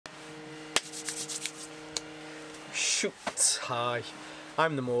Shoot! Hi,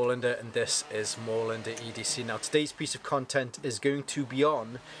 I'm the Moorlander and this is Moorlander EDC. Now today's piece of content is going to be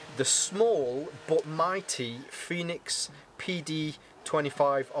on the small but mighty Fenix PD25r.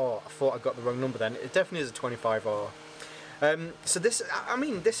 I thought I got the wrong number then. It definitely is a 25R. So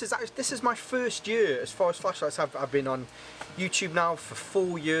this is my first year as far as flashlights. I've been on YouTube now for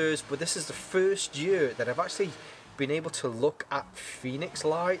 4 years, but this is the first year that I've actually been able to look at Fenix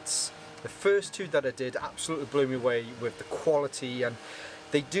lights. The first two that I did absolutely blew me away with the quality, and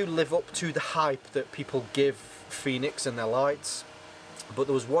they do live up to the hype that people give Fenix and their lights. But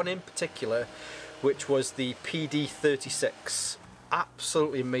there was one in particular, which was the PD36.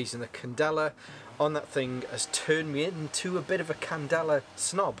 Absolutely amazing. The candela on that thing has turned me into a bit of a candela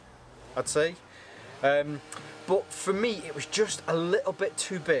snob, I'd say. But for me, it was just a little bit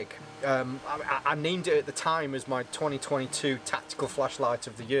too big. I named it at the time as my 2022 Tactical Flashlight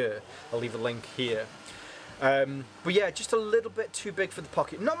of the Year. I'll leave a link here. But yeah, just a little bit too big for the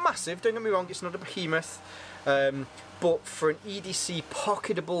pocket. Not massive, don't get me wrong, it's not a behemoth. But for an EDC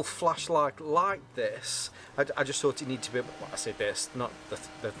pocketable flashlight like this, I just thought it needed to be, well, I say this, not the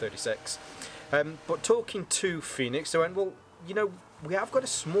 36. But talking to Fenix, I went, well, you know, we have got a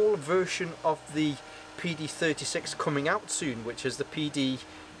smaller version of the PD36 coming out soon, which is the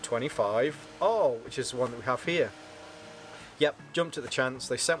PD25R, which is the one that we have here. Yep, jumped at the chance.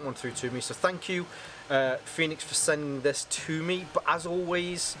 They sent one through to me, so thank you, Fenix, for sending this to me. But as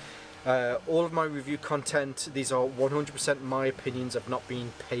always, all of my review content, these are 100% my opinions. I've not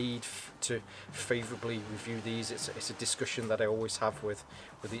been paid to favourably review these. It's a discussion that I always have with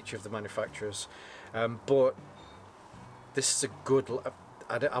each of the manufacturers. But this is a good,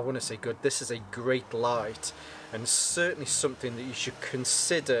 I want to say good, this is a great light, and certainly something that you should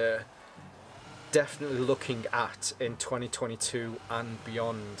consider definitely looking at in 2022 and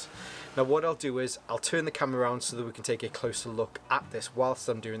beyond. Now what I'll do is I'll turn the camera around so that we can take a closer look at this whilst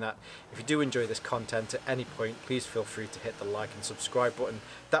I'm doing that. If you do enjoy this content at any point, please feel free to hit the like and subscribe button.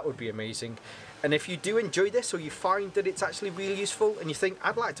 That would be amazing. And if you do enjoy this, or you find that it's actually really useful and you think,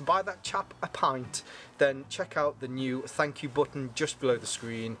 I'd like to buy that chap a pint, then check out the new thank you button just below the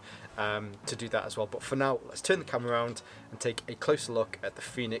screen to do that as well. But for now, let's turn the camera around and take a closer look at the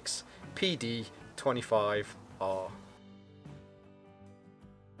Fenix PD25R.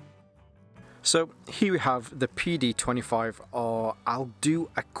 So here we have the PD25R. I'll do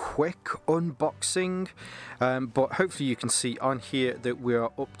a quick unboxing, but hopefully you can see on here that we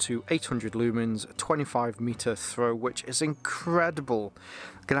are up to 800 lumens, 25-meter throw, which is incredible.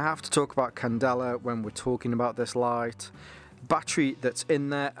 Gonna have to talk about candela when we're talking about this light. Battery that's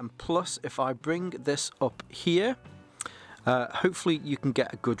in there, and plus if I bring this up here, hopefully you can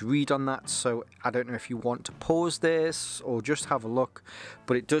get a good read on that. So I don't know if you want to pause this or just have a look,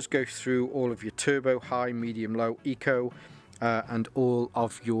 but it does go through all of your turbo, high, medium, low, eco, and all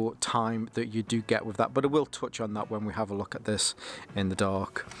of your time that you do get with that. But I will touch on that when we have a look at this in the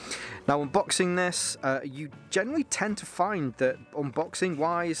dark. Now unboxing this, you generally tend to find that unboxing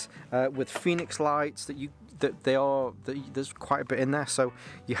wise with Fenix lights there's quite a bit in there. So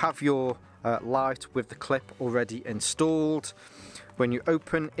you have your light with the clip already installed. When you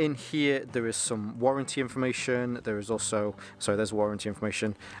open in here, there is some warranty information. There is also, so there's warranty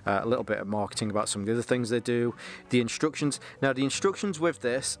information, a little bit of marketing about some of the other things they do. The instructions. Now the instructions with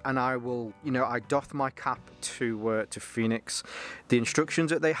this, and I will, you know, I doff my cap to Fenix. The instructions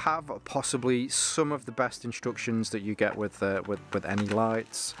that they have are possibly some of the best instructions that you get with any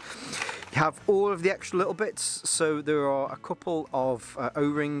lights. You have all of the extra little bits, so there are a couple of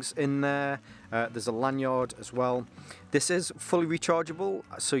O-rings in there. There's a lanyard as well. This is fully rechargeable,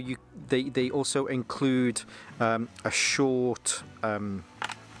 so they also include a short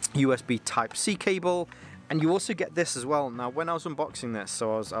USB Type-C cable, and you also get this as well. Now when I was unboxing this,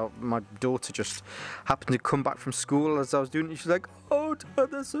 so my daughter just happened to come back from school as I was doing it. She's like, "Oh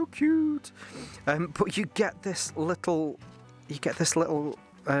Dad, they're so cute!" But you get this little,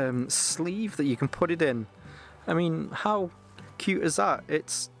 sleeve that you can put it in. I mean, how cute is that?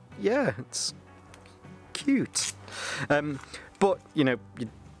 It's cute. But you know,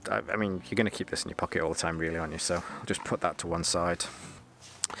 I mean, you're going to keep this in your pocket all the time, really, aren't you? So I'll just put that to one side.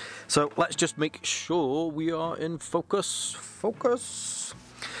 So let's just make sure we are in focus.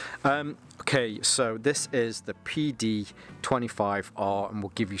 Okay, so this is the PD25R, and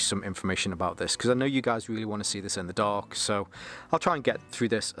we'll give you some information about this because I know you guys really want to see this in the dark, so I'll try and get through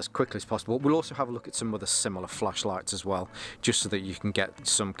this as quickly as possible. We'll also have a look at some other similar flashlights as well, just so that you can get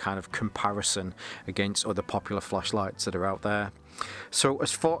some kind of comparison against other popular flashlights that are out there. So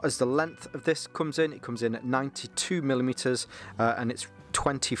as far as the length of this comes in, it comes in at 92 millimeters, and it's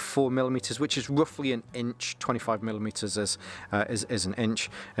 24mm, which is roughly an inch. 25mm is an inch,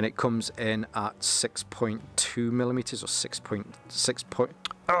 and it comes in at 6.2mm or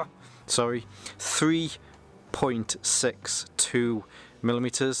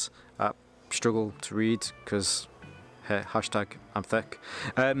 3.62mm. Struggle to read because hashtag I'm thick.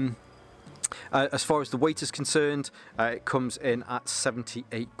 As far as the weight is concerned, it comes in at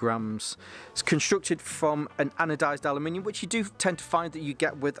 78 grams. It's constructed from an anodized aluminium, which you do tend to find that you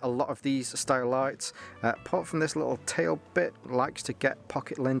get with a lot of these style lights. Apart from this little tail bit, likes to get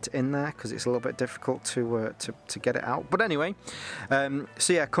pocket lint in there because it's a little bit difficult to get it out. But anyway, so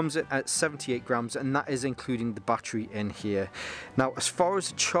yeah, it comes in at 78 grams, and that is including the battery in here. Now, as far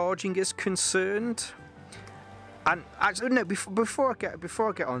as charging is concerned, and actually no, before I get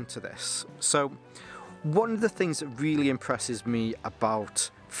onto this, so one of the things that really impresses me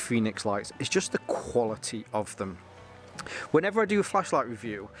about Fenix lights is just the quality of them. Whenever I do a flashlight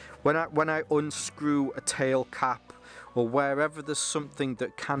review, when I unscrew a tail cap or wherever there's something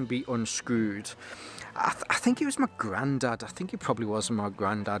that can be unscrewed, I think it was my granddad. I think it probably was my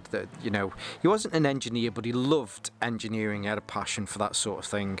granddad that, you know, he wasn't an engineer, but he loved engineering. He had a passion for that sort of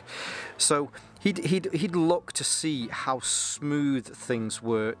thing. So he'd look to see how smooth things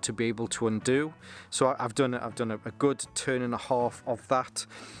were to be able to undo. So I've done a good turn and a half of that.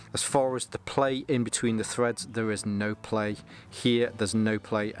 As far as the play in between the threads, there is no play here. There's no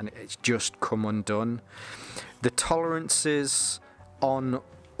play, and it's just come undone. The tolerances on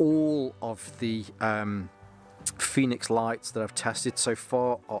all of the Fenix lights that I've tested so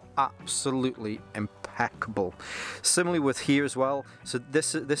far are absolutely impeccable. Similarly with here as well. So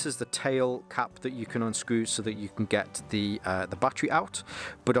this is the tail cap that you can unscrew so that you can get the battery out.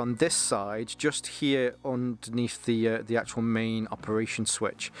 But on this side, just here underneath the actual main operation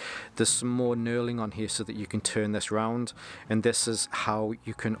switch, there's some more knurling on here so that you can turn this round. And this is how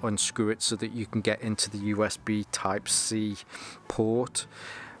you can unscrew it so that you can get into the USB Type-C port.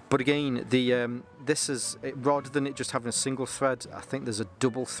 But again, this is, rather than it just having a single thread, I think there's a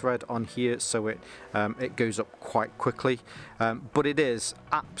double thread on here, so it goes up quite quickly. But it is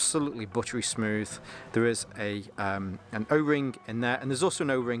absolutely buttery smooth. There is an O-ring in there, and there's also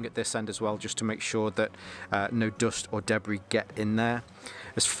an O-ring at this end as well, just to make sure that no dust or debris get in there.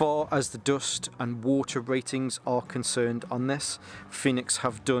 As far as the dust and water ratings are concerned on this, Fenix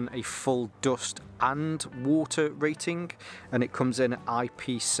have done a full dust and water rating, and it comes in at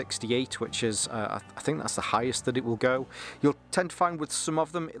IP68, which is I think that's the highest that it will go. You'll tend to find with some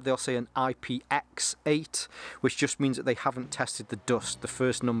of them they'll say an IPX8, which just means that they haven't tested the dust. The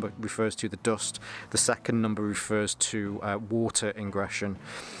first number refers to the dust, the second number refers to water ingression.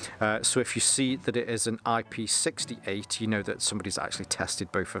 So if you see that it is an IP68, you know that somebody's actually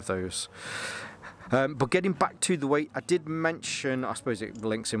tested both of those. But getting back to the weight, I did mention, I suppose it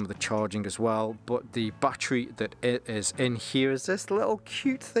links in with the charging as well, but the battery that it is in here is this little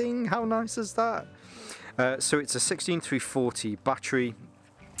cute thing. How nice is that? So it's a 16340 battery,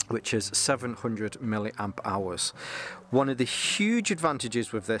 which is 700 milliamp hours. One of the huge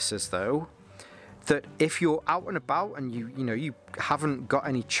advantages with this is, though, that if you're out and about and you haven't got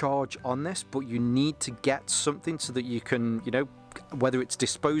any charge on this, but you need to get something so that you can, whether it's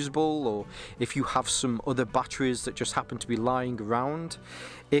disposable or if you have some other batteries that just happen to be lying around,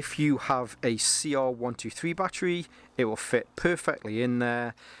 if you have a CR123 battery, it will fit perfectly in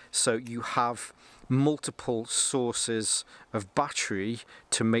there. So you have multiple sources of battery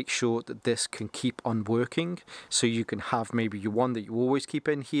to make sure that this can keep on working. So you can have maybe your one that you always keep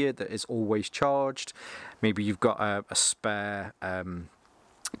in here that is always charged. Maybe you've got a spare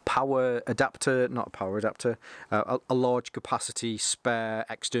power adapter, not a power adapter, a large capacity spare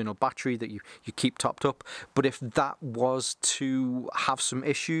external battery that you keep topped up. But if that was to have some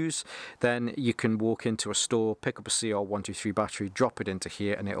issues, then you can walk into a store, pick up a CR123 battery, drop it into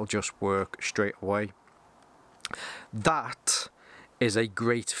here, and it'll just work straight away. That is a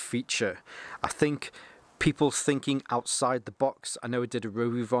great feature. I think people thinking outside the box, I know I did a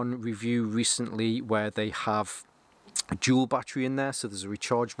Rovivon review recently where they have a dual battery in there, so there's a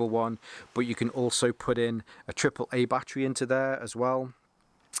rechargeable one, but you can also put in a AAA battery into there as well.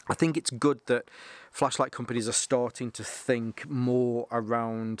 I think it's good that flashlight companies are starting to think more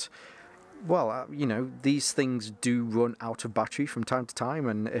around, well, these things do run out of battery from time to time,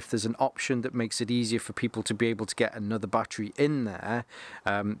 and if there's an option that makes it easier for people to be able to get another battery in there,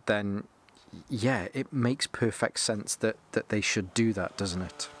 then yeah, it makes perfect sense that they should do that, doesn't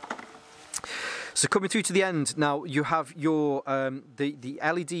it? So coming through to the end, now you have your the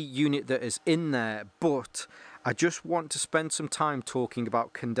LED unit that is in there, but I just want to spend some time talking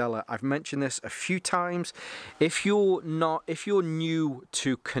about candela. I've mentioned this a few times. If you're new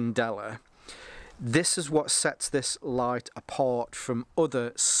to candela, this is what sets this light apart from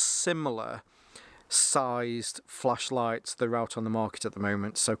other similar sized flashlights that are out on the market at the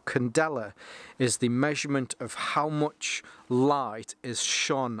moment. So candela is the measurement of how much light is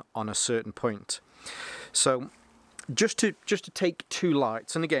shone on a certain point. So just to take two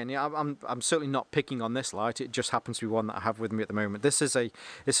lights, and again, I'm certainly not picking on this light, it just happens to be one that I have with me at the moment. This is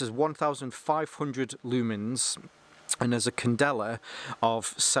 1500 lumens and there's a candela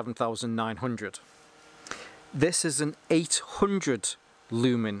of 7900. This is an 800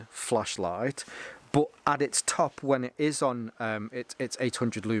 lumen flashlight, but at its top, when it is on its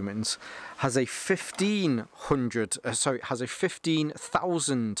 800 lumens, has a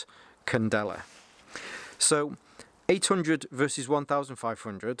 15,000 candela. So 800 versus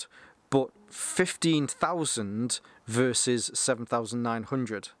 1,500, but 15,000 versus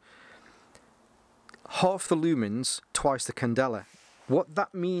 7,900. Half the lumens, twice the candela. What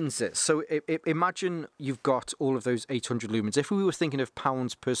that means is, so imagine you've got all of those 800 lumens. If we were thinking of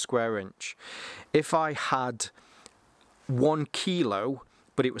pounds per square inch, if I had 1 kilo,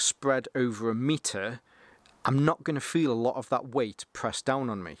 but it was spread over a meter, I'm not going to feel a lot of that weight pressed down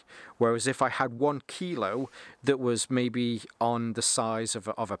on me. Whereas if I had 1 kilo that was maybe on the size of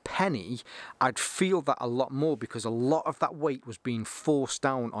a penny, I'd feel that a lot more because a lot of that weight was being forced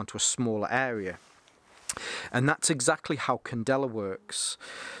down onto a smaller area. And that's exactly how candela works.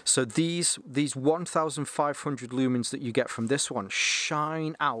 So these 1,500 lumens that you get from this one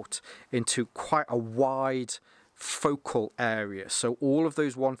shine out into quite a wide focal area. So all of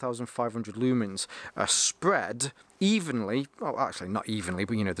those 1,500 lumens are spread evenly, well actually not evenly,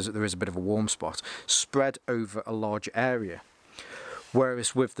 but you know there is a bit of a warm spot, spread over a large area.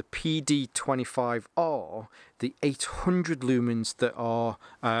 Whereas with the PD25R, the 800 lumens that are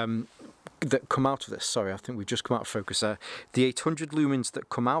that come out of this, sorry, I think we've just come out of focus there. The 800 lumens that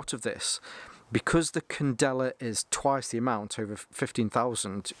come out of this, because the candela is twice the amount, over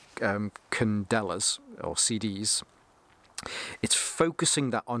 15,000 candelas or CDs, it's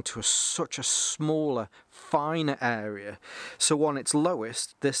focusing that onto such a smaller, finer area. So on its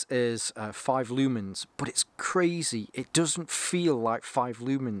lowest, this is 5 lumens, but it's crazy. It doesn't feel like 5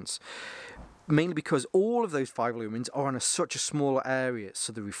 lumens. Mainly because all of those 5 lumens are on such a smaller area,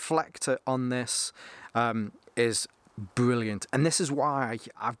 so the reflector on this is brilliant. And this is why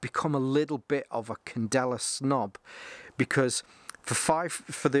I've become a little bit of a candela snob, because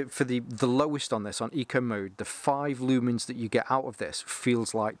for the lowest on this, on eco mode, the 5 lumens that you get out of this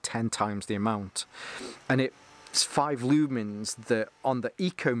feels like 10 times the amount, and it's 5 lumens that on the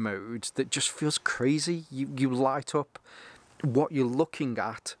eco mode that just feels crazy. You light up what you're looking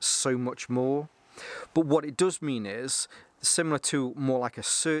at so much more. But what it does mean is, similar to more like a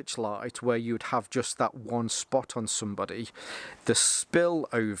searchlight where you'd have just that one spot on somebody, the spill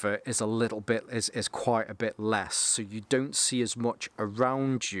over is a little bit, is quite a bit less, so you don't see as much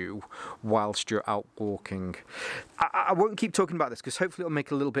around you whilst you're out walking. I won't keep talking about this because hopefully it'll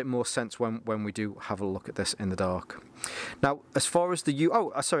make a little bit more sense when we do have a look at this in the dark. Now, as far as the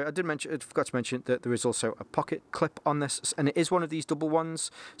sorry, I forgot to mention that there is also a pocket clip on this, and it is one of these double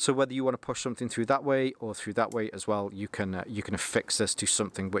ones, so whether you want to push something through that way or through that way as well, you can affix this to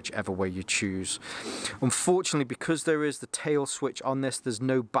something whichever way you choose. Unfortunately, because there is the tail switch on this, there's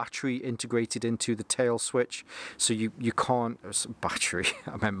no battery integrated into the tail switch, so you can't battery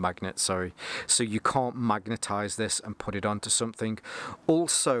I meant magnet, sorry, so you can't magnetize this and put it onto something.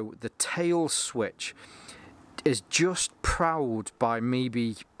 Also, the tail switch is just proud by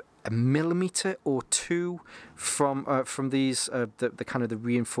maybe a millimeter or two from these the kind of the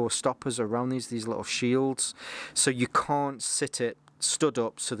reinforced stoppers around these little shields, so you can't sit it stood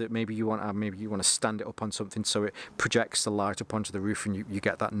up so that maybe you want to stand it up on something so it projects the light up onto the roof and you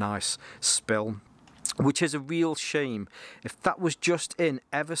get that nice spill, which is a real shame. If that was just in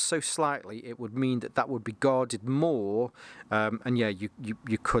ever so slightly, it would mean that would be guarded more, and yeah,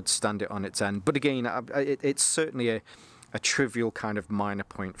 you could stand it on its end. But again, it's certainly a trivial kind of minor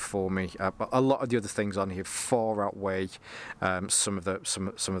point for me. But a lot of the other things on here far outweigh some of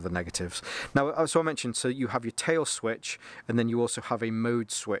the negatives. Now, so I mentioned, so you have your tail switch, and then you also have a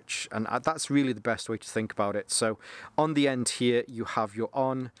mode switch, and that's really the best way to think about it. So on the end here, you have your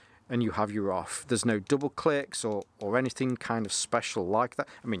on and you have your off. There's no double clicks or anything kind of special like that.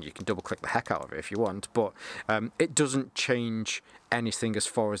 I mean, you can double click the heck out of it if you want, but it doesn't change anything as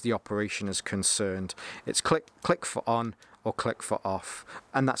far as the operation is concerned. It's click for on or click for off,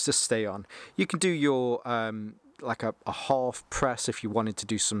 and that's just stay on. You can do your like a half press if you wanted to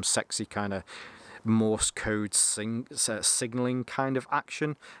do some sexy kind of Morse code signaling kind of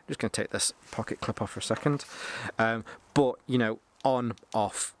action. I'm just going to take this pocket clip off for a second. But, you know, on,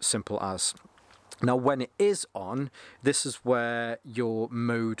 off, simple as. Now when it is on, this is where your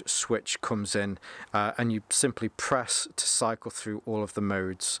mode switch comes in, and you simply press to cycle through all of the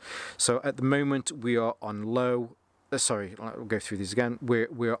modes. So at the moment we are on low, sorry, we'll go through these again.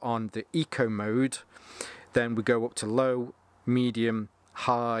 We're on the eco mode, then we go up to low, medium,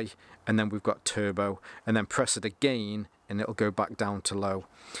 high, and then we've got turbo, and then press it again and it'll go back down to low.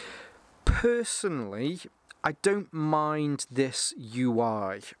 Personally, I don't mind this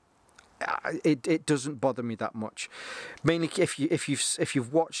UI. It doesn't bother me that much, mainly if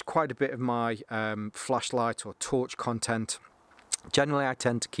you've watched quite a bit of my flashlight or torch content. Generally I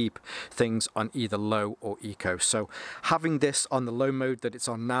tend to keep things on either low or eco, so having this on the low mode that it's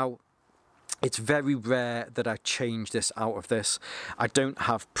on now, it's very rare that I change this out of this. I don't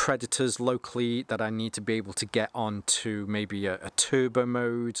have predators locally that I need to be able to get onto maybe a turbo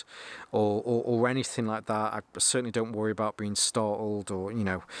mode or anything like that. I certainly don't worry about being startled or, you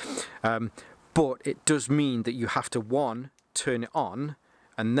know. But it does mean that you have to, one, turn it on,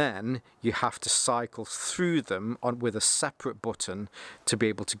 and then you have to cycle through them with a separate button to be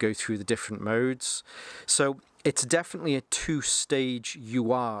able to go through the different modes. So it's definitely a two-stage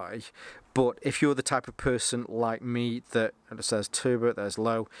UI. But if you're the type of person like me that it says turbo, there's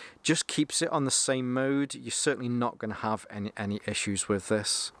low, just keeps it on the same mode, you're certainly not going to have any issues with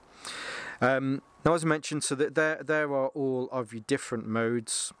this. Now, as I mentioned, so that there are all of your different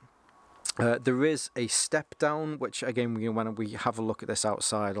modes. There is a step down, which again, when we have a look at this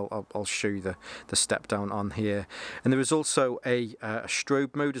outside, I'll show you the step down on here. And there is also a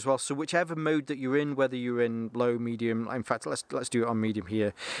strobe mode as well. So whichever mode that you're in, whether you're in low, medium, in fact, let's do it on medium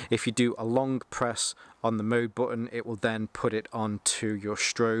here. If you do a long press on the mode button, it will then put it onto your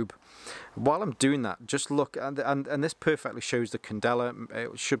strobe. While I'm doing that, just look, and this perfectly shows the candela.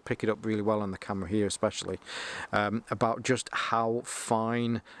 It should pick it up really well on the camera here, especially about just how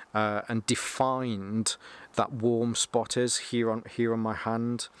fine and defined that warm spot is here on my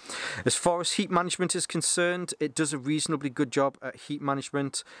hand. As far as heat management is concerned, it does a reasonably good job at heat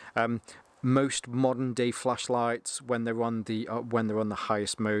management. Most modern day flashlights, when they're on the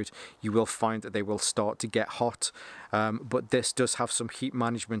highest mode, you will find that they will start to get hot, but this does have some heat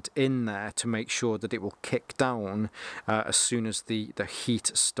management in there to make sure that it will kick down as soon as the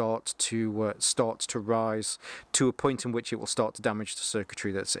heat starts to rise to a point in which it will start to damage the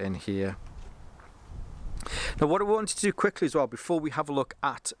circuitry that's in here. Now, what I wanted to do quickly as well, before we have a look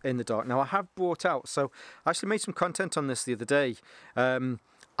at In the Dark. Now, I have brought out, so I actually made some content on this the other day,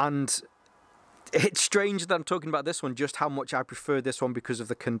 and it's strange that I'm talking about this one, just how much I prefer this one because of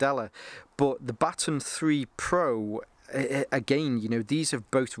the candela. But the Baton 3 Pro, again, you know, these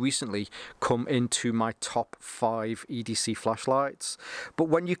have both recently come into my top 5 EDC flashlights. But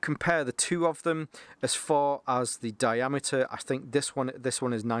when you compare the two of them, as far as the diameter, I think this one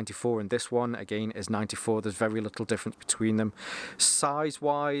is 94 and this one again is 94. There's very little difference between them.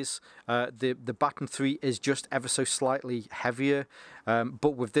 Size-wise, the Baton 3 is just ever so slightly heavier.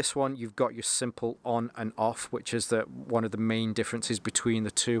 But with this one, you've got your simple on and off, which is one of the main differences between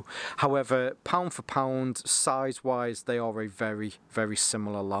the two. However, pound for pound, size-wise, they are a very, very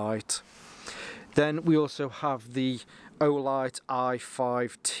similar light. Then we also have the Olight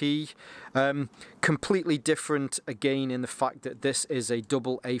i5T, completely different again in the fact that this is a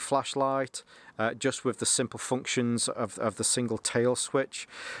AA flashlight, just with the simple functions of the single tail switch.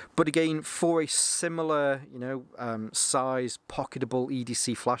 But again, for a similar, you know, size, pocketable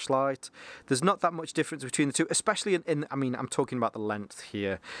EDC flashlight, there's not that much difference between the two, especially I mean, I'm talking about the length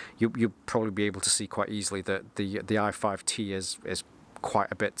here. You'll probably be able to see quite easily that the i5T is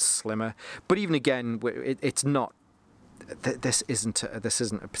quite a bit slimmer. But even again, it's not. This isn't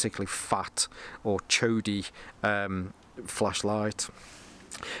a particularly fat or chody flashlight.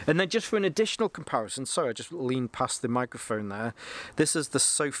 And then just for an additional comparison, sorry, I just leaned past the microphone there. This is the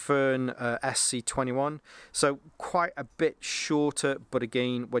Sofern SC21, so quite a bit shorter, but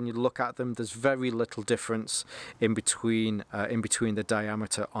again, when you look at them, there's very little difference in between the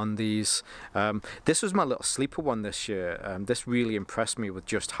diameter on these. This was my little sleeper one this year. This really impressed me with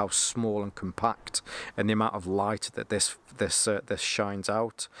just how small and compact and the amount of light that this shines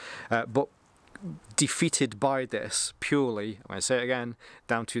out. But defeated by this purely, I'm going to say it again,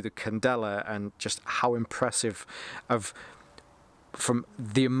 down to the candela and just how impressive from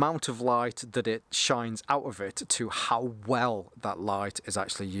the amount of light that it shines out of it to how well that light is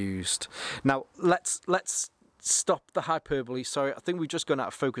actually used. Now let's stop the hyperbole. Sorry, I think we've just gone out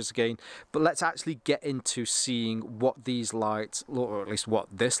of focus again, but let's actually get into seeing what these lights, or at least what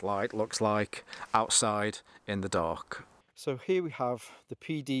this light looks like outside in the dark. So here we have the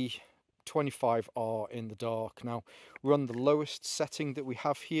PD25R in the dark. Now we're on the lowest setting that we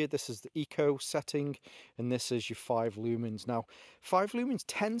have here. This is the eco setting, and this is your 5 lumens. Now 5 lumens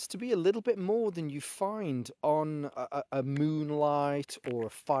tends to be a little bit more than you find on a moonlight or a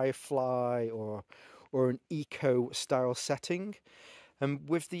firefly or an eco style setting. And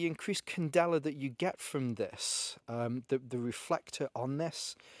with the increased candela that you get from this, the reflector on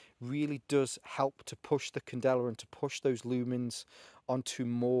this really does help to push the candela and to push those lumens onto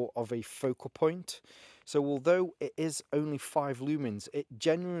more of a focal point. So although it is only 5 lumens, it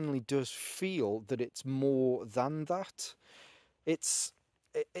genuinely does feel that it's more than that. It's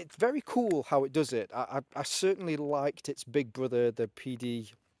very cool how it does it. I certainly liked its big brother, the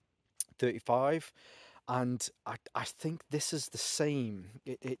PD35, and I think this is the same.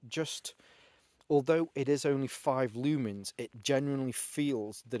 It just, although it is only 5 lumens, it genuinely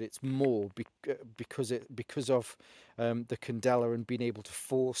feels that it's more because of the candela and being able to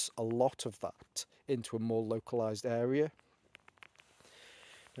force a lot of that into a more localized area.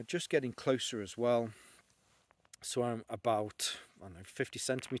 Now just getting closer as well. So I'm about, I don't know, 50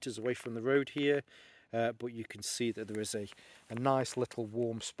 centimeters away from the road here, but you can see that there is a nice little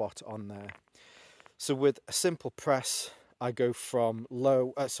warm spot on there. So with a simple press, I go from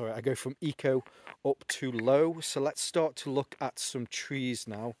eco up to low. So let's start to look at some trees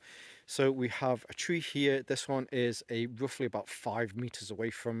now. So we have a tree here. This one is roughly about 5 meters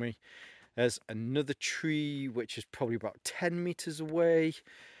away from me. There's another tree which is probably about 10 meters away,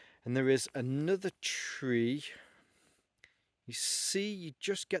 and there is another tree. You see, you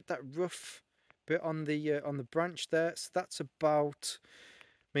just get that rough bit on the branch there. So that's about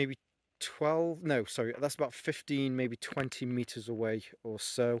maybe 12, no, sorry, that's about 15, maybe 20 meters away or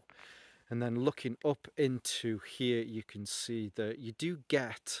so. And then looking up into here, you can see that you do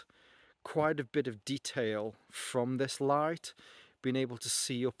get quite a bit of detail from this light, being able to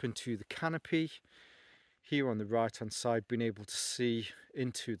see up into the canopy. Here on the right hand side, being able to see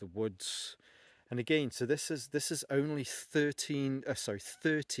into the woods. And again, so this is only 30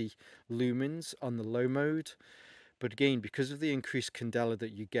 lumens on the low mode. But again, because of the increased candela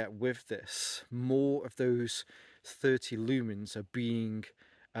that you get with this, more of those 30 lumens are being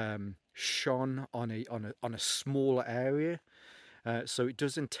shone on a smaller area. So it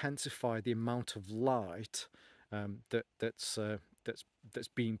does intensify the amount of light that's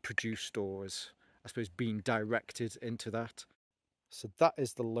being produced, or is, I suppose, being directed into that. So that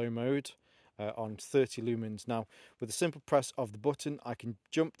is the low mode. On 30 lumens. Now with a simple press of the button, I can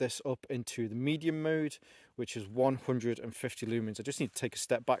jump this up into the medium mode, which is 150 lumens. I just need to take a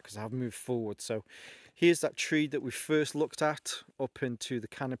step back because I have moved forward. So here's that tree that we first looked at, up into the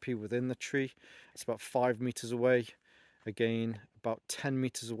canopy within the tree. It's about 5 meters away. Again, about 10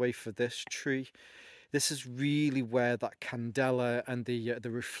 meters away for this tree. This is really where that candela and the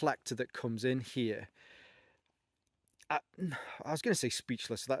reflector that comes in here, I was going to say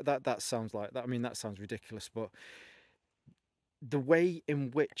speechless. That sounds like that. I mean, that sounds ridiculous, but the way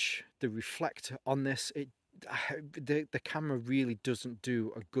in which the reflector on this, the camera really doesn't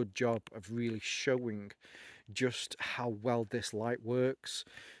do a good job of really showing just how well this light works.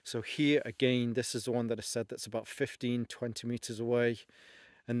 So here again, this is the one that I said that's about 15-20 meters away.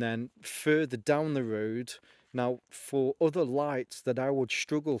 And then further down the road, now for other lights that I would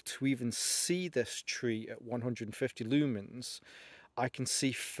struggle to even see this tree at 150 lumens, I can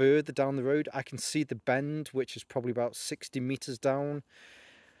see further down the road. I can see the bend, which is probably about 60 meters down.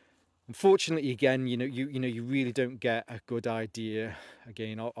 Unfortunately, again, you really don't get a good idea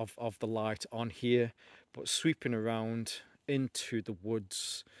again of the light on here. But sweeping around into the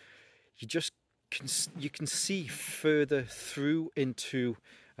woods, you can see further through into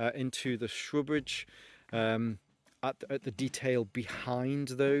the shrubbery, at the detail behind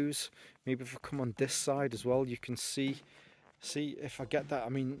those. Maybe if I come on this side as well, you can see if I get that. I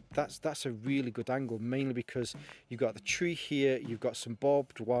mean, that's a really good angle, mainly because you've got the tree here, you've got some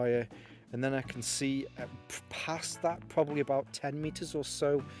barbed wire, and then I can see past that probably about 10 meters or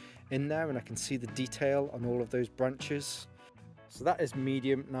so in there, and I can see the detail on all of those branches. So that is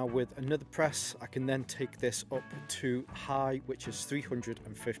medium. Now with another press, I can then take this up to high, which is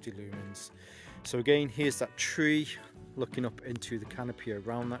 350 lumens. So again, here's that tree, looking up into the canopy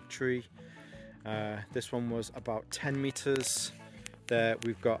around that tree. This one was about 10 meters. There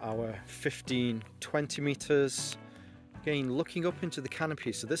we've got our 15-20 meters. Again, looking up into the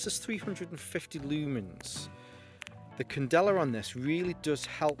canopy. So this is 350 lumens. the candela on this really does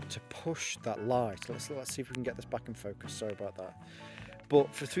help to push that light. Let's see if we can get this back in focus, sorry about that.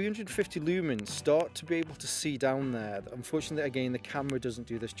 But for 350 lumens, start to be able to see down there. Unfortunately, again, the camera doesn't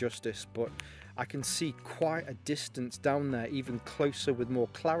do this justice, but I can see quite a distance down there, even closer with more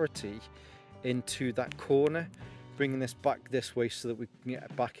clarity into that corner, bringing this back this way so that we can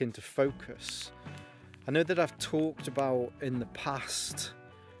get back into focus. I know that I've talked about in the past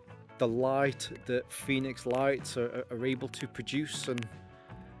the light that Fenix lights are able to produce, and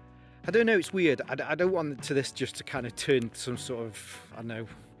I don't know, it's weird. I don't want this just to kind of turn some sort of, I don't know,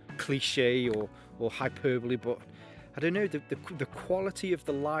 cliche or hyperbole, but I don't know, the quality of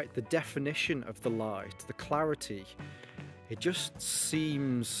the light, the definition of the light, the clarity, it just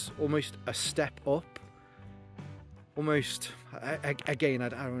seems almost a step up. Almost, again, I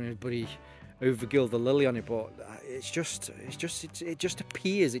don't want anybody overgill the lily on it, but it just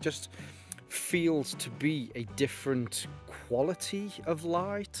appears, it just feels to be a different quality of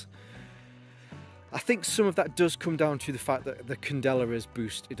light. I think some of that does come down to the fact that the candela is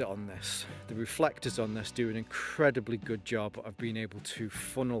boosted on this. The reflectors on this do an incredibly good job of being able to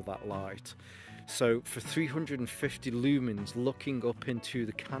funnel that light. So for 350 lumens looking up into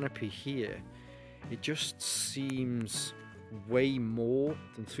the canopy here, it just seems way more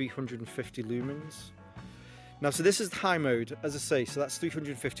than 350 lumens. Now, so this is the high mode, as I say, so that's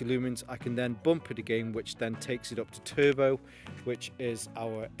 350 lumens. I can then bump it again, which then takes it up to turbo, which is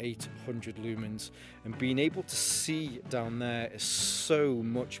our 800 lumens. And being able to see down there is so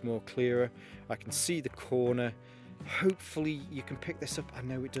much more clearer. I can see the corner. Hopefully you can pick this up. I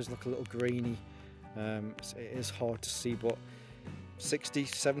know it does look a little grainy. It is hard to see, but 60,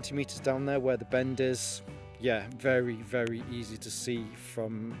 70 meters down there where the bend is, yeah, very, very easy to see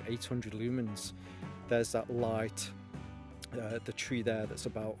from 800 lumens. There's that light, the tree there that's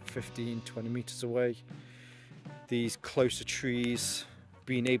about 15, 20 meters away. These closer trees,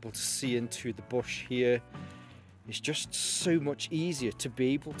 being able to see into the bush here, it's just so much easier to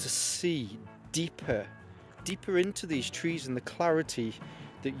be able to see deeper into these trees, and the clarity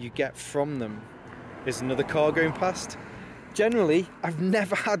that you get from them. There's another car going past. Generally, I've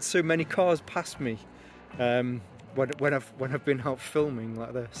never had so many cars pass me when I've been out filming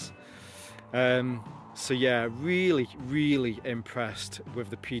like this. So yeah, really impressed with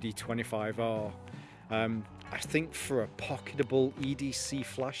the PD25r. I think for a pocketable EDC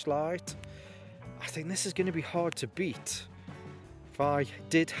flashlight, I think this is going to be hard to beat. If I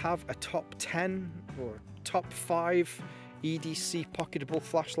did have a top 10 or top 5 EDC pocketable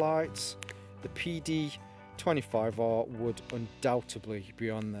flashlights, the PD25r would undoubtedly be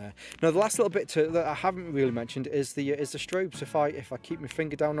on there. Now, the last little bit that I haven't really mentioned is the strobe. So if I keep my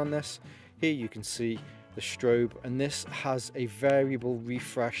finger down on this, here you can see the strobe, and this has a variable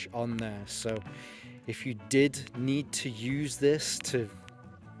refresh on there. So if you did need to use this to,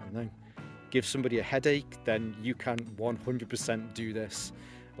 I don't know, give somebody a headache, then you can 100% do this.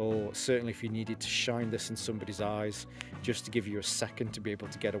 Or certainly if you needed to shine this in somebody's eyes just to give you a second to be able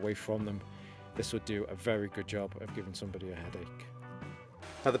to get away from them, this would do a very good job of giving somebody a headache.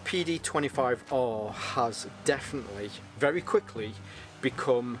 Now, the PD25r has definitely, very quickly,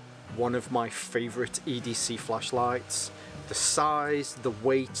 become one of my favourite EDC flashlights. The size, the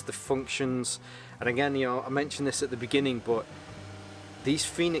weight, the functions, and again, you know, I mentioned this at the beginning, but these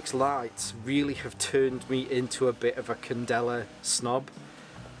Fenix lights really have turned me into a bit of a candela snob.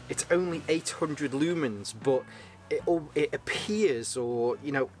 It's only 800 lumens, but it appears, or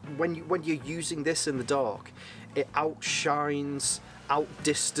you know, when you're using this in the dark, it outshines,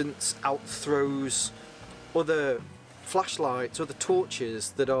 outdistance, outthrows other flashlights, other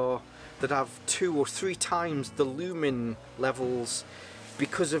torches that have 2 or 3 times the lumen levels,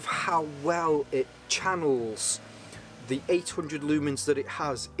 because of how well it channels the 800 lumens that it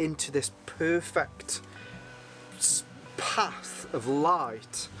has into this perfect path of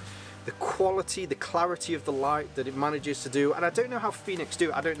light. The quality, the clarity of the light that it manages to do, and I don't know how Fenix do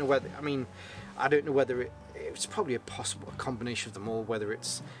it. I don't know whether, I mean, I don't know whether it's probably a combination of them all. Whether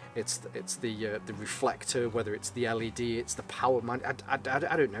it's the reflector, whether it's the LED, it's the power man. I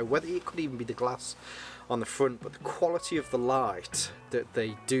don't know whether it could even be the glass on the front. But the quality of the light that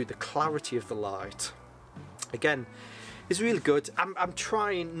they do, the clarity of the light, again, is really good. I'm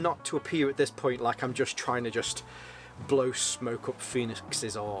trying not to appear at this point like I'm just trying to blow smoke up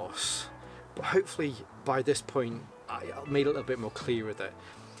Fenix's arse, but hopefully by this point I made it a little bit more clearer that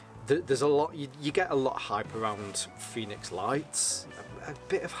there's a lot, you get a lot of hype around Fenix lights, a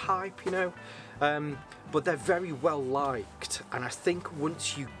bit of hype, you know, but they're very well liked, and I think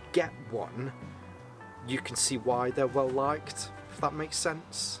once you get one, you can see why they're well liked, if that makes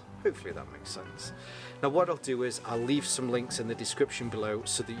sense. Hopefully that makes sense. Now what I'll do is I'll leave some links in the description below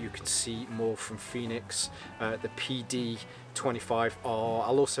so that you can see more from Fenix, the PD25R.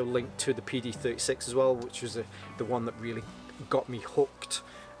 I'll also link to the PD36 as well, which was the one that really got me hooked.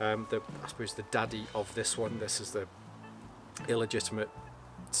 I suppose the daddy of this one. This is the illegitimate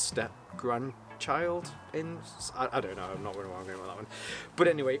step grandchild in, I don't know, I'm not really going with that one. But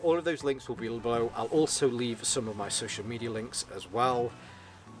anyway, all of those links will be below. I'll also leave some of my social media links as well.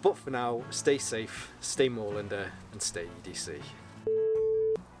 But for now, stay safe, stay Moorlander, and stay EDC.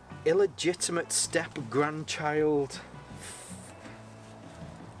 Illegitimate step grandchild.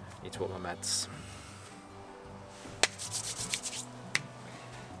 Need to up my meds.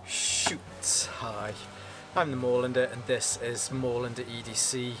 Shoot. Hi, I'm the Moorlander, and this is Moorlander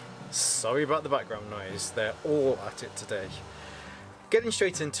EDC. Sorry about the background noise, they're all at it today. Getting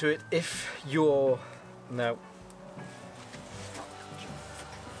straight into it, if you're... No.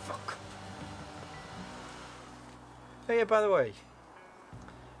 Fuck. Oh yeah, by the way,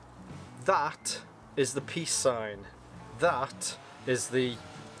 that is the peace sign. That is the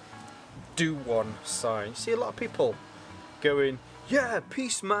do one sign. You see a lot of people going, yeah,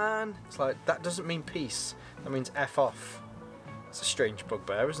 peace man. It's like, that doesn't mean peace, that means F off. It's a strange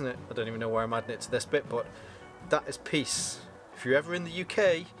bugbear, isn't it? I don't even know why I'm adding it to this bit, but that is peace. If you're ever in the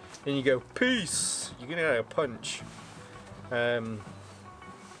UK and you go, peace, you're gonna get a punch. You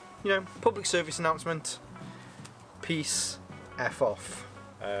know, public service announcement, peace, F off.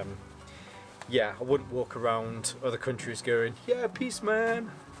 Yeah, I wouldn't walk around other countries going, yeah, peace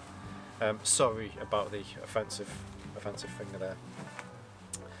man. Sorry about the offensive thing there.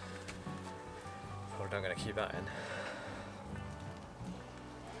 Probably not gonna keep that in.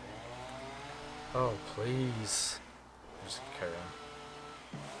 Oh, please. Just carry on.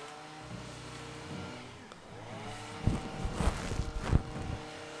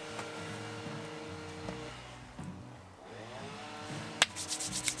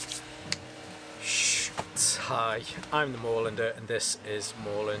 Shoot. Hi, I'm the Moorlander, and this is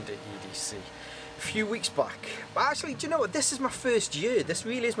Moorlander EDC. A few weeks back, but actually, do you know what? This is my first year. This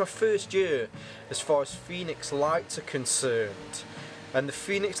really is my first year as far as Fenix lights are concerned. And the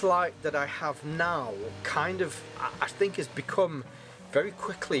Fenix light that I have now kind of, I think, has become very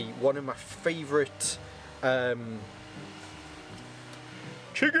quickly one of my favourite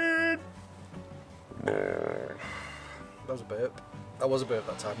chicken! That was a burp. That was a burp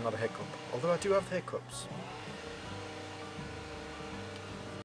that time, not a hiccup. Although I do have hiccups.